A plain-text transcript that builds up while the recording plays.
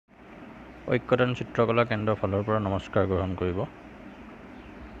ঐক্যদান চিত্ৰকলা কেন্দ্ৰৰ ফালৰ পৰা নমস্কাৰ গ্ৰহণ কৰিব।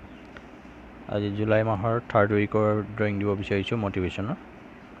 আজি জুলাই মাহৰ 3rd উইকৰ ড্ৰয়িং দিব বিচাৰিছোঁ মটিভেশ্যনৰ।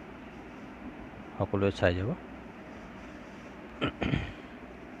 সকলোৱে চাই যাব।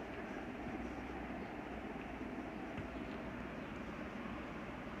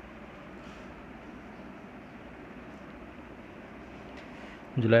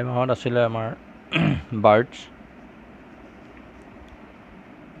 জুলাই মাহত আছিলে আমাৰ বাৰ্ডছ।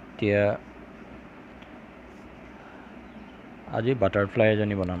 এতিয়া আজি বাটাৰফ্লাই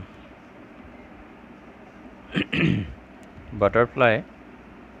এজনী বনাম। বাটাৰফ্লাই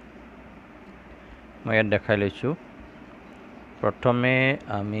মই ইয়াত দেখাই লৈছোঁ। প্ৰথমে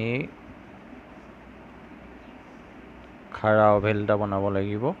আমি খাৰা অভেল এটা বনাব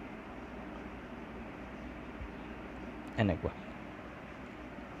লাগিব, এনেকুৱা।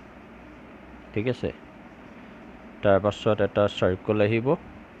 ঠিক আছে। তাৰ পাছত এটা চাৰ্কল আহিব,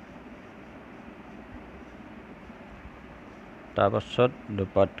 তাৰ পাছত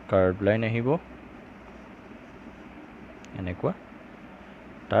দুপাত কাৰ্ভ লাইন আহিব, এনেকুৱা।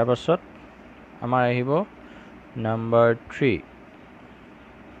 তাৰ পাছত আমাৰ আহিব নাম্বাৰ 3।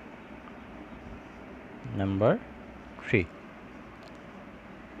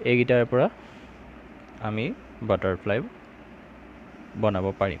 এইকেইটাৰ পৰা আমি বাটাৰফ্লাই বনাব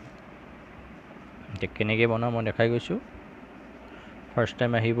পাৰিম। এতিয়া কেনেকৈ বনাওঁ মই দেখাই গৈছোঁ। ফাৰ্ষ্ট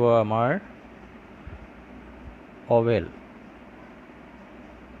টাইম আহিব আমাৰ অভেল।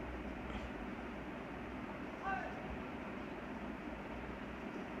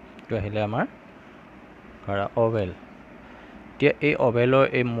 আহিলে আমাৰ খাৰা অভেল। এতিয়া এই অভেলৰ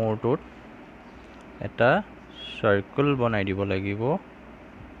এই মূৰটোত এটা চাৰ্কল বনাই দিব লাগিব।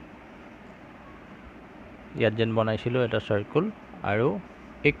 ইয়াত যেন বনাইছিলোঁ এটা চাৰ্কল, আৰু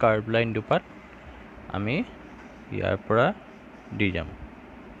এই কাৰ্ভ লাইন দুপাত আমি ইয়াৰ পৰা দি যাম।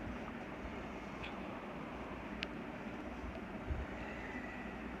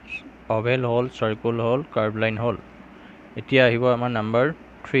 অভেল হ'ল, চাৰ্কল হ'ল, কাৰ্ভ লাইন হ'ল। এতিয়া আহিব আমাৰ নাম্বাৰ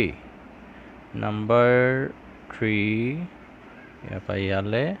 3। নাম্বাৰ 3 ইয়াৰ পৰা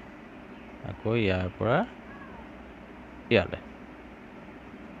ইয়ালৈ, আকৌ ইয়াৰ পৰা ইয়ালৈ।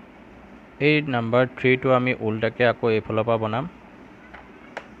 এই নাম্বাৰ 3টো আমি উল্টাকৈ আকৌ এইফালৰ পৰা বনাম।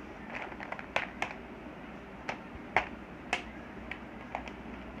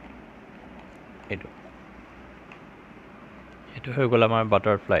 এইটো হৈ গ'ল আমাৰ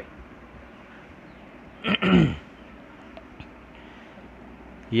বাটাৰফ্লাই।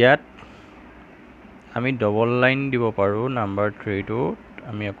 ইয়াত আমি ডবল লাইন দিব পাৰোঁ। নাম্বাৰ 3টোত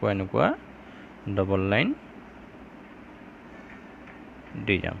আমি আকৌ এনেকুৱা ডবল লাইন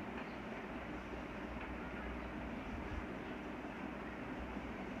দি যাম।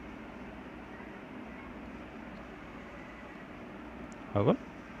 হৈ গ'ল।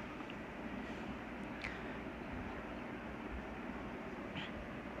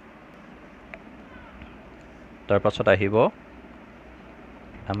 তাৰ পাছত আহিব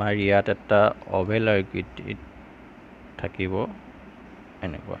আমাৰ ইয়াত এটা অভেল আকৃতি থাকিব,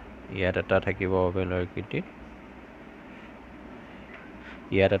 এনেকুৱা। ইয়াত এটা থাকিব অভেল আকৃতি,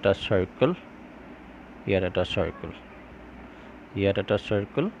 ইয়াত এটা চাৰ্কল, ইয়াত এটা চাৰ্কল, ইয়াত এটা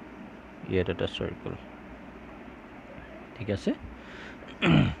চাৰ্কল, ইয়াত এটা চাৰ্কল। ঠিক আছে।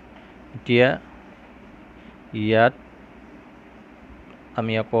 এতিয়া ইয়াত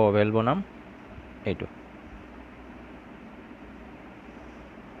আমি আকৌ অভেল বনাম, এইটো।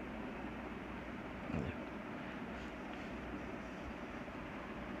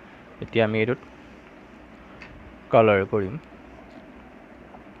 এতিয়া আমি এইটোত কালাৰ কৰিম।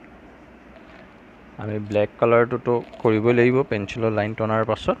 আমি ব্লেক কালাৰটোতো কৰিবই লাগিব পেঞ্চিলৰ লাইন টনাৰ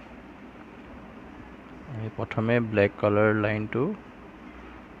পাছত। আমি প্ৰথমে ব্লেক কালাৰ লাইনটো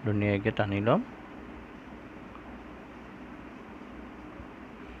ধুনীয়াকৈ টানি ল'ম।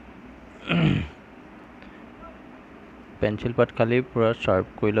 পেঞ্চিল পাত খালি পূৰা শ্বাৰ্প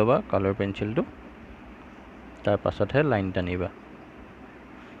কৰি ল'বা কালাৰ পেঞ্চিলটো, তাৰ পাছতহে লাইন টানিবা।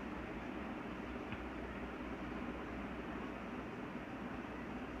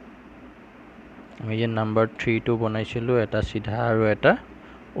 আমি যে নাম্বাৰ 3টো বনাইছিলোঁ, এটা চিধা আৰু এটা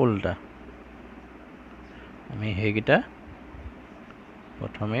উল্টা, আমি সেইকেইটা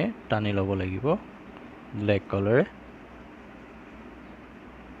প্ৰথমে টানি ল'ব লাগিব ব্লেক কালাৰে।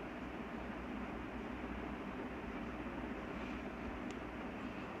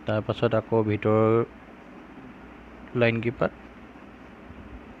 তাৰ পাছত আকৌ ভিতৰৰ লাইন কেইপাত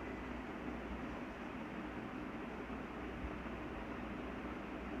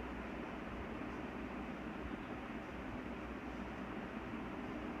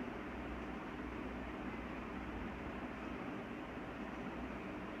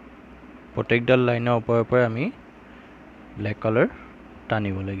প্ৰত্যেকডাল লাইনৰ ওপৰে আমি ব্লেক কালাৰ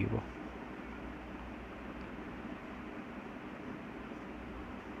টানিব লাগিব।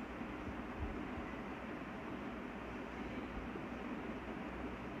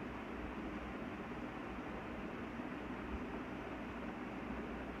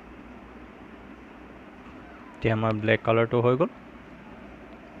 এতিয়া আমাৰ ব্লেক কালাৰটো হৈ গ'ল।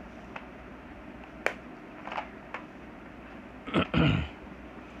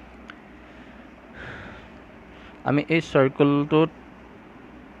 আমি এই চাৰ্কলটোত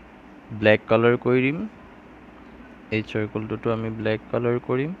ব্লেক কালাৰ কৰি দিম, এই চাৰ্কলটোতো আমি ব্লেক কালাৰ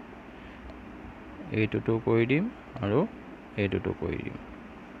কৰিম, এইটোতো কৰি দিম আৰু এইটোতো কৰি দিম।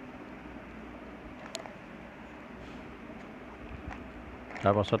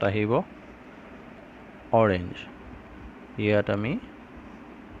 তাৰপাছত আহিব অৰেঞ্জ, ইয়াত আমি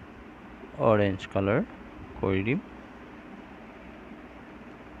অৰেঞ্জ কালাৰ কৰি দিম।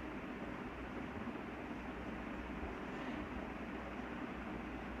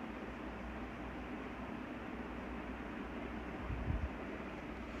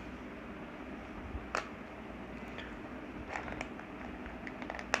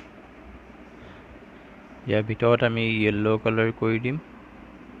 ইয়াৰ ভিতৰত আমি য়েল্লো কালাৰ কৰি দিম।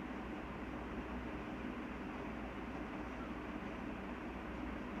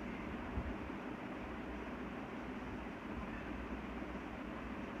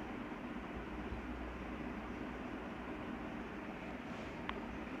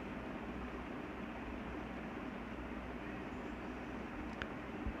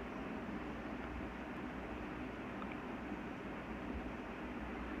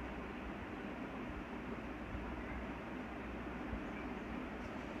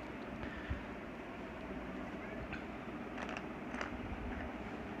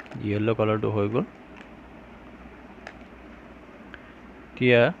 য়েল্লো কালাৰটো হৈ গ'ল।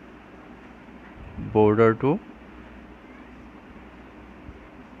 এতিয়া বৰ্ডাৰটো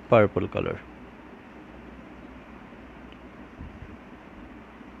পাৰ্পল কালাৰ।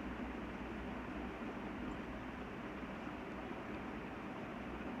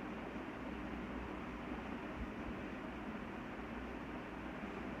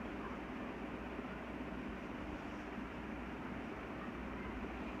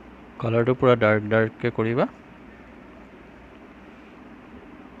 কালাৰটো পুৰা ডাৰ্ককে কৰিবা।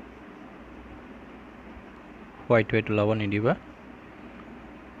 হোৱাইট ওলাব নিদিবা।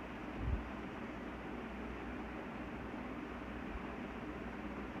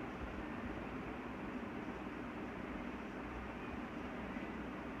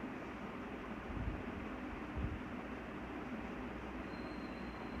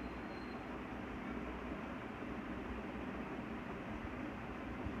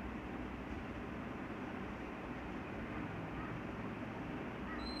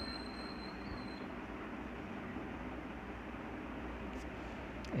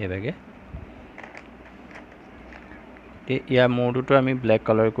 এইভাগে ইয়াৰ মূৰটোতো আমি ব্লেক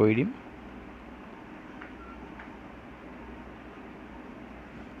কালাৰ কৰি দিম।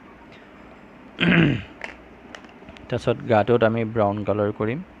 তাৰপিছত গাটোত আমি ব্ৰাউন কালাৰ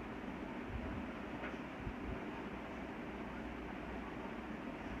কৰিম।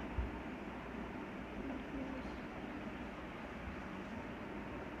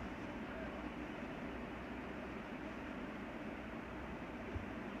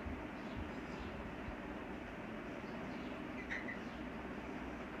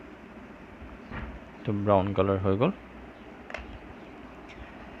 তো ব্ৰাউন কালাৰ হৈ গ'ল।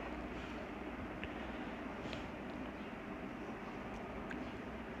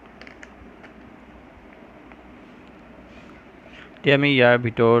 এতিয়া আমি ইয়াৰ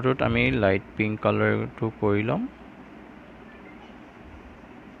ভিতৰটোত আমি লাইট পিংক কালাৰটো কৰি ল'ম।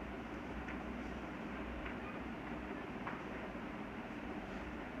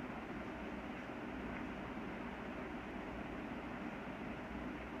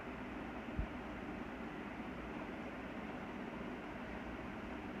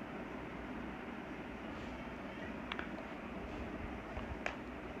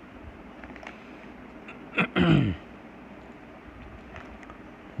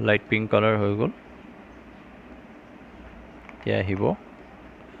 লাইট পিংক কালাৰ হৈ গ'ল। এতিয়া আহিব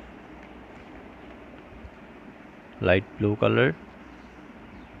লাইট ব্লু কালাৰ।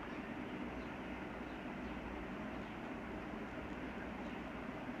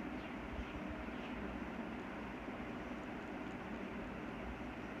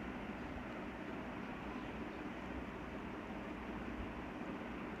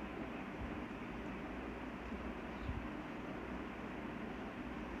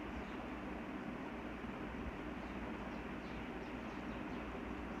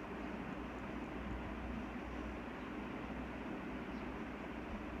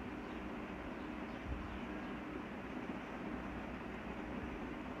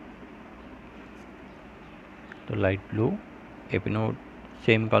 তো লাইট ব্লু এপিনো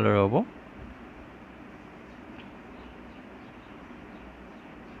সেম কালাৰ হব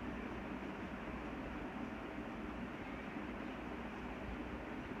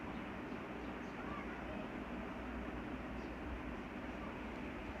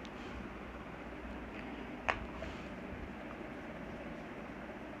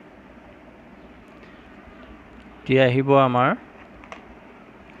এতিয়া আহিব আমাৰ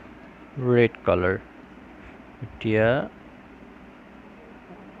red color এতিয়া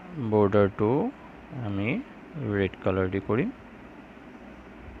বৰ্ডাৰটো আমি red color দি কৰিম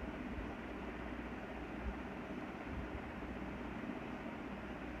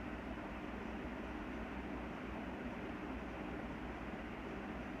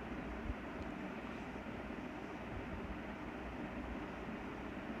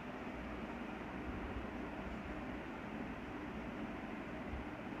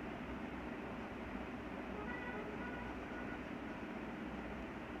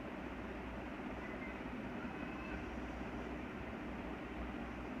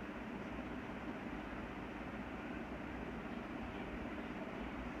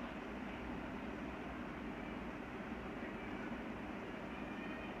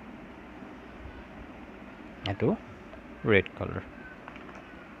এটো red color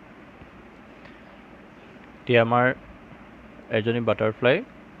এতিয়া আমাৰ এজনী বাটাৰফ্লাই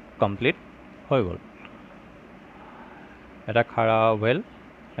কমপ্লিট হৈ গ'ল এটা খাৰা ওভেল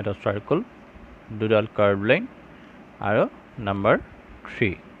এটা সাৰ্কেল দুডাল কাৰ্ভ লাইন আৰু নাম্বাৰ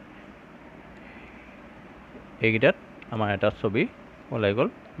 3 এইগিটাত আমাৰ এটা ছবি ওলাই গ'ল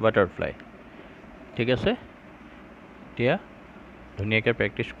বাটাৰফ্লাই ঠিক আছে এতিয়া ধুনীয়াকৈ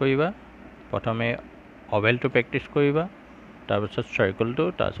প্ৰেক্টিছ কৰিবা প্ৰথমে ওভেলটো প্ৰেক্টিছ কৰিবা তাৰপিছত সাৰ্কেলটো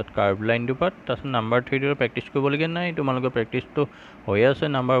তাৰপিছত কাৰ্ভ লাইনটো পাত তাৰপিছত নাম্বাৰ 3 টো প্ৰেক্টিছ কৰিবলগীয়া নাই তোমালোকৰ প্ৰেক্টিছটো হৈ আছে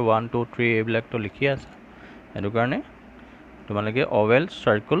নাম্বাৰ 1 2 3 এইবিলাকটো লিখি আছে এটো কাৰণে তোমালোকে ওভেল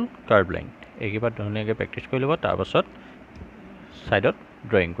সাৰ্কেল কাৰ্ভ লাইন এইকিবা ধুনীয়াকৈ প্ৰেক্টিছ কৰি ল'বা তাৰপিছত সাইডত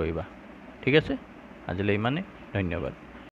ড্ৰয়িং কৰিবা ঠিক আছে আজিলৈ ইমানে ধন্যবাদ